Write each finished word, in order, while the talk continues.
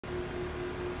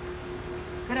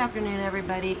Good afternoon,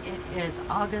 everybody. It is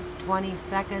August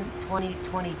 22nd,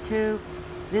 2022.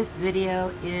 This video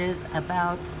is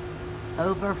about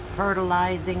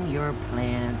over-fertilizing your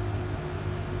plants.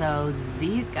 So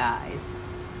these guys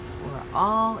were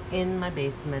all in my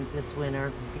basement this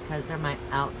winter because they're my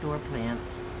outdoor plants,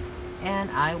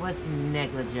 and I was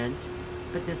negligent.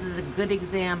 But this is a good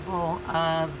example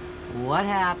of what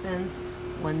happens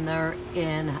when they're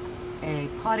in a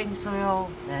potting soil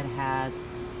that has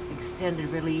extended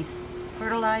release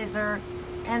fertilizer,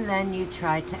 and then you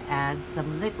try to add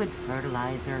some liquid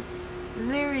fertilizer,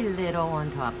 very little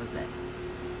on top of it.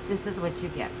 This is what you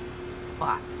get: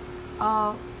 spots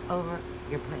all over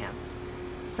your plants.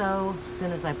 So as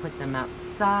soon as I put them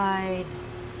outside,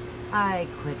 I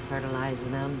quit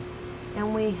fertilizing them,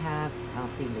 and we have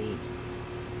healthy leaves.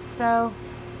 So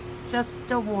just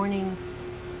a warning,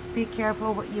 be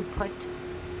careful what you put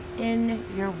in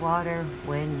your water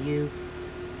when you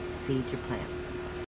feed your plants.